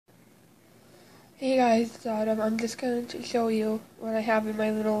Hey guys, it's Autumn. I'm just going to show you what I have in my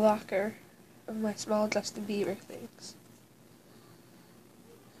little locker of my small Justin Bieber things.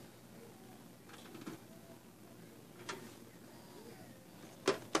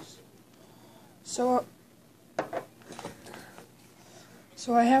 So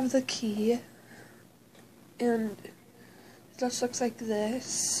I have the key, and it just looks like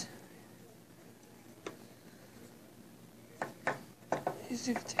this.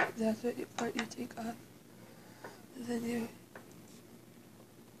 That's what part you take off, and then you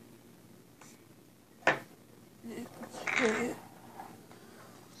screw it.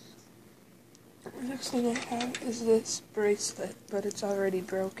 The next thing I have is this bracelet, but it's already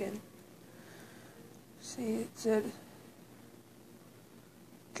broken. See, it said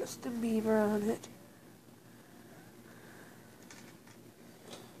Justin Bieber on it.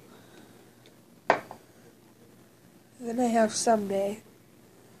 Then I have Someday,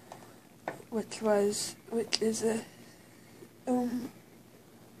 which is a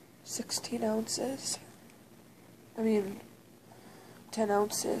 16 ounces. I mean 10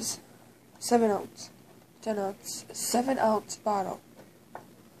 ounces. 7 ounce. 10 ounce. 7 ounce bottle.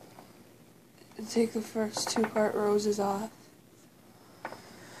 And take the first 2 part roses off.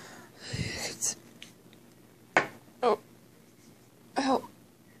 Oh. Ow.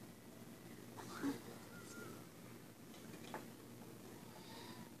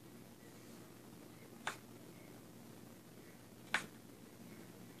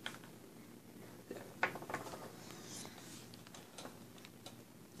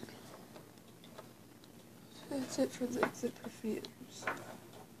 That's it for the perfumes.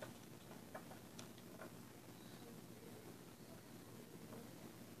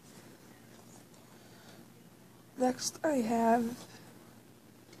 Next I have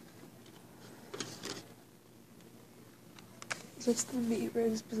Justin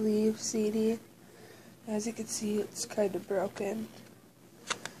Bieber's Believe CD. As you can see, it's kind of broken.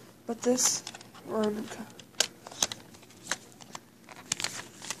 But this one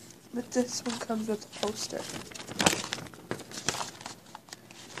comes with a poster.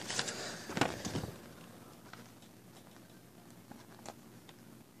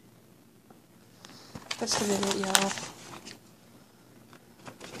 Just a minute, y'all.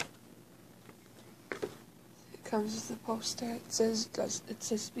 It comes with the poster. It says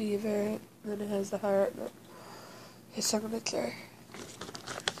Bieber, and then it has the heart and his signature.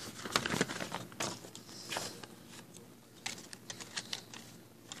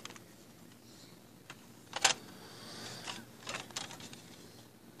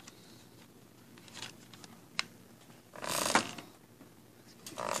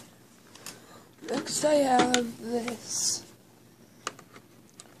 Next I have this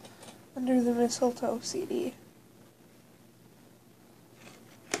Under the Mistletoe CD.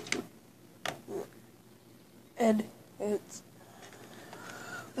 And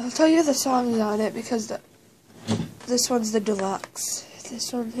I'll tell you the songs on it because this one's the deluxe.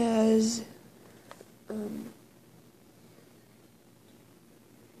 This one has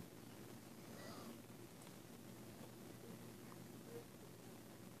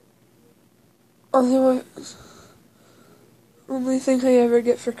only thing I ever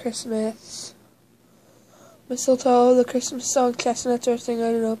get for Christmas. Mistletoe, the Christmas song, chestnuts roasting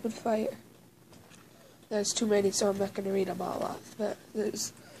on an open fire. There's too many, so I'm not going to read them all off. But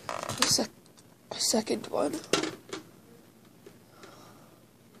there's a second one.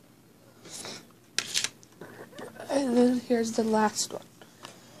 And then here's the last one.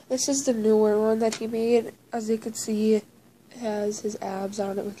 This is the newer one that he made. As you can see, it has his abs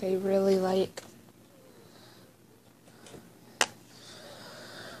on it, which I really like.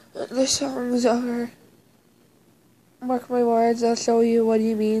 The songs are Mark My Words, I'll Show You What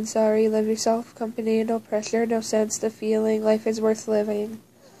You Mean, Sorry, Love Yourself, Company, No Pressure, No Sense, The Feeling, Life is Worth Living,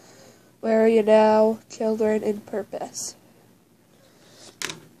 Where Are You Now, Children, and Purpose.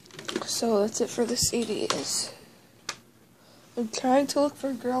 So that's it for the CDs. I'm trying to look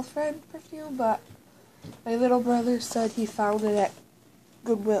for Girlfriend perfume, but my little brother said he found it at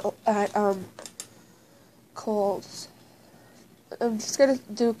Goodwill, at Kohl's. I'm just going to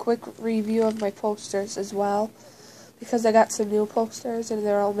do a quick review of my posters as well, because I got some new posters and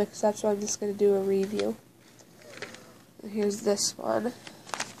they're all mixed up, so I'm just going to do a review. Here's this one.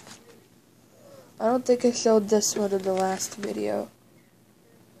 I don't think I showed this one in the last video.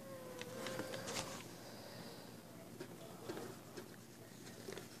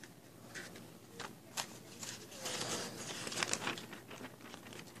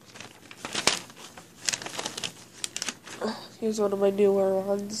 Here's one of my newer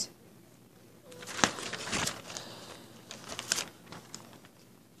ones.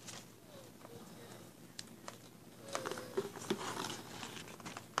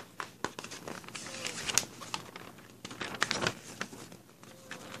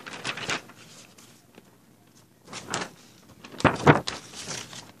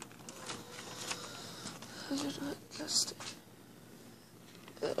 Just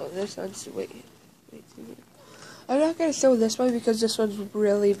this one's wait. I'm not gonna show this one because this one's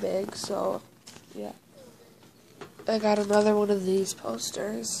really big. So yeah, I got another one of these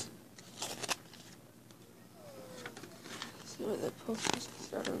posters. Let's see what the posters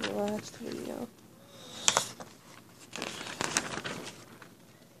started in the last video.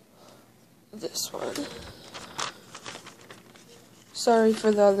 This one. Sorry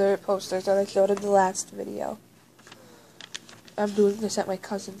for the other posters that I showed in the last video. I'm doing this at my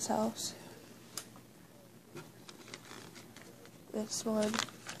cousin's house. This one.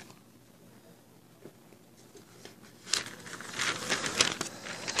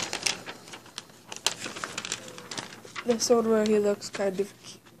 This one where he looks kind of,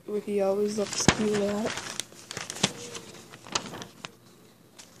 where he always looks cute at.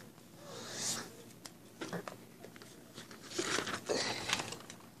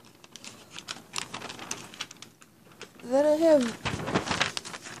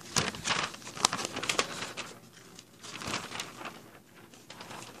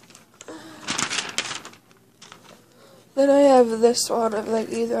 Then I have this one of like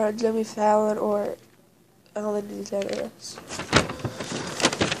either on Jimmy Fallon or Ellen DeGeneres.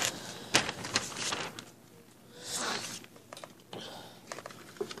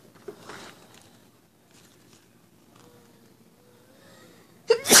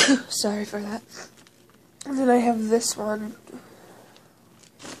 Sorry for that. And then I have this one.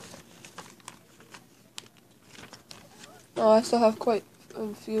 Oh, I still have quite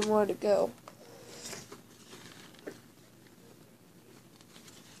a few more to go.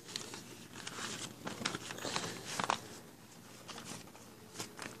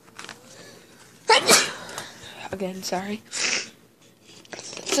 Again, sorry.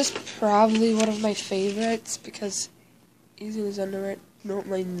 This is probably one of my favorites because easy was under it. Don't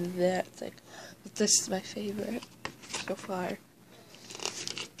mind that thing. But this is my favorite so far.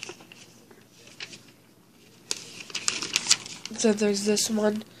 So there's this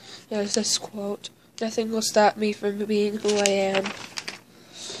one. There's this quote. Nothing will stop me from being who I am.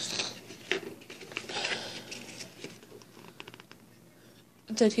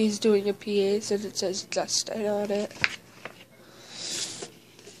 Then he's doing a PA, and it says Justin on it.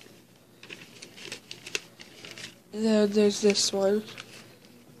 Then there's this one.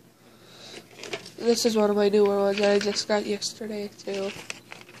 This is one of my newer ones that I just got yesterday, too.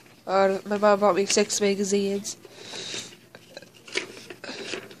 My mom bought me 6 magazines.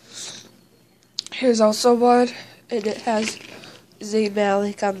 Here's also one, and it has Zayn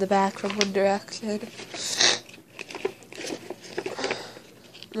Malik on the back from One Direction.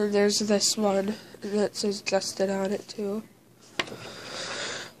 And then there's this one, and that says Justin on it, too.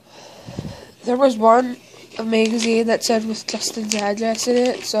 There was one, a magazine that said with Justin's address in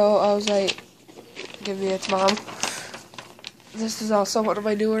it, so I was like, give me it, Mom. This is also one of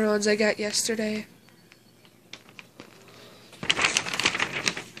my newer ones I got yesterday.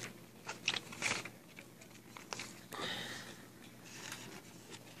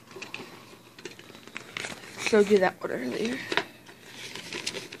 Showed you that one earlier.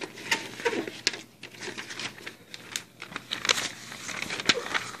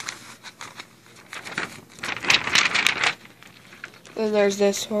 Then there's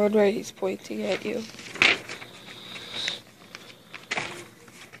this one where he's pointing at you.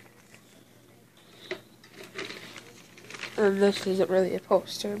 And this isn't really a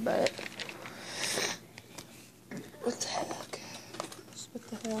poster, but what the heck? What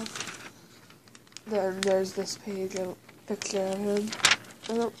the hell? Then there's this page of picture of him.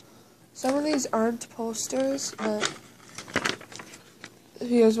 Some of these aren't posters, but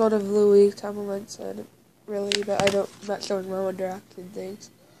here's one of Louis Tomlinson. Really, but I'm not showing my One Direction things.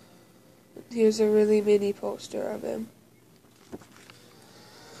 Here's a really mini poster of him.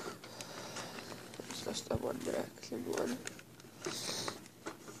 It's just a One Direction one.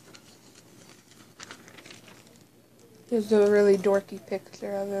 Here's a really dorky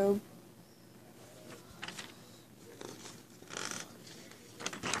picture of him.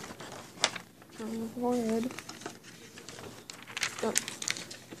 Forehead. Oh.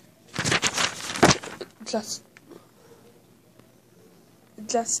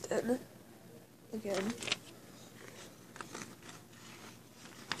 Justin again.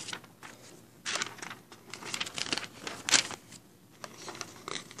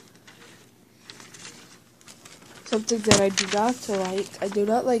 Something that I do not like. I do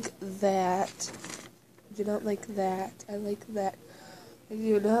not like that. I do not like that. I like that. I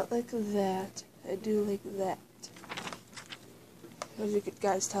do not like that. I do like that. As you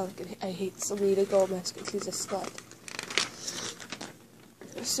guys tell, I hate Selena Gomez because she's a slut.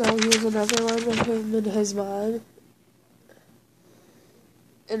 So here's another one of him and his mom.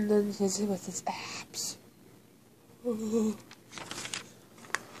 And then his with his abs. Ooh.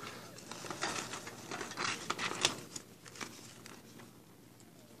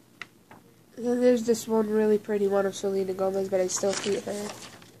 And then there's this one really pretty one of Selena Gomez, but I still hate her.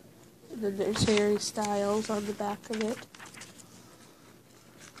 And then there's Harry Styles on the back of it.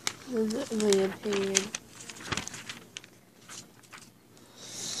 And then Liam Payne.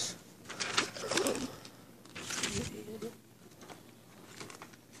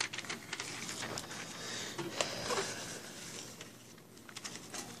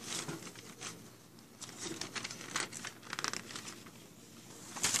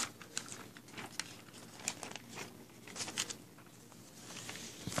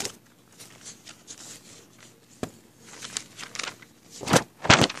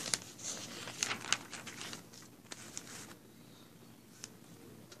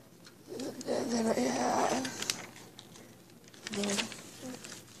 And then I have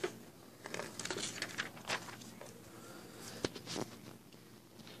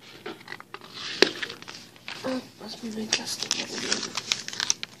must be my Justin Bieber.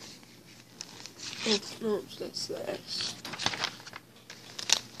 Oh, no, that's this.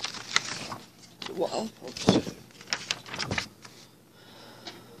 Wall poster.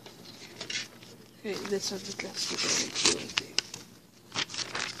 Okay, this one's a Justin Bieber too, I think.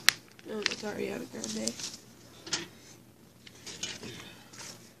 No, it's Ariana Grande.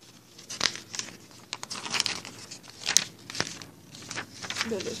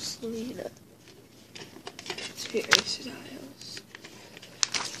 Another Selena. It's Harry Styles.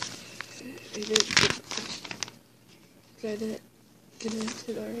 I didn't get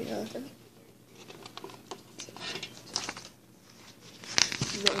into Ariana.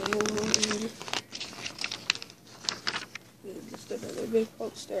 No. Just another big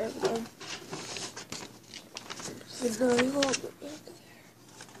poster of them. And now I hold it back there.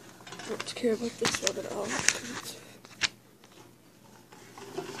 I don't care about this one at all.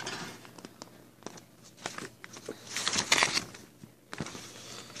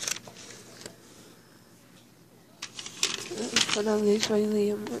 But I'll leave my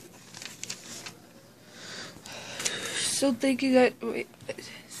Liam. So thank you guys. Wait,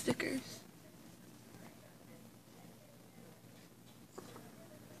 stickers.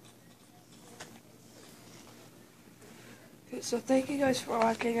 Okay, so thank you guys for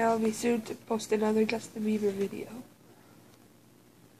watching. I'll be soon to post another Justin Bieber video.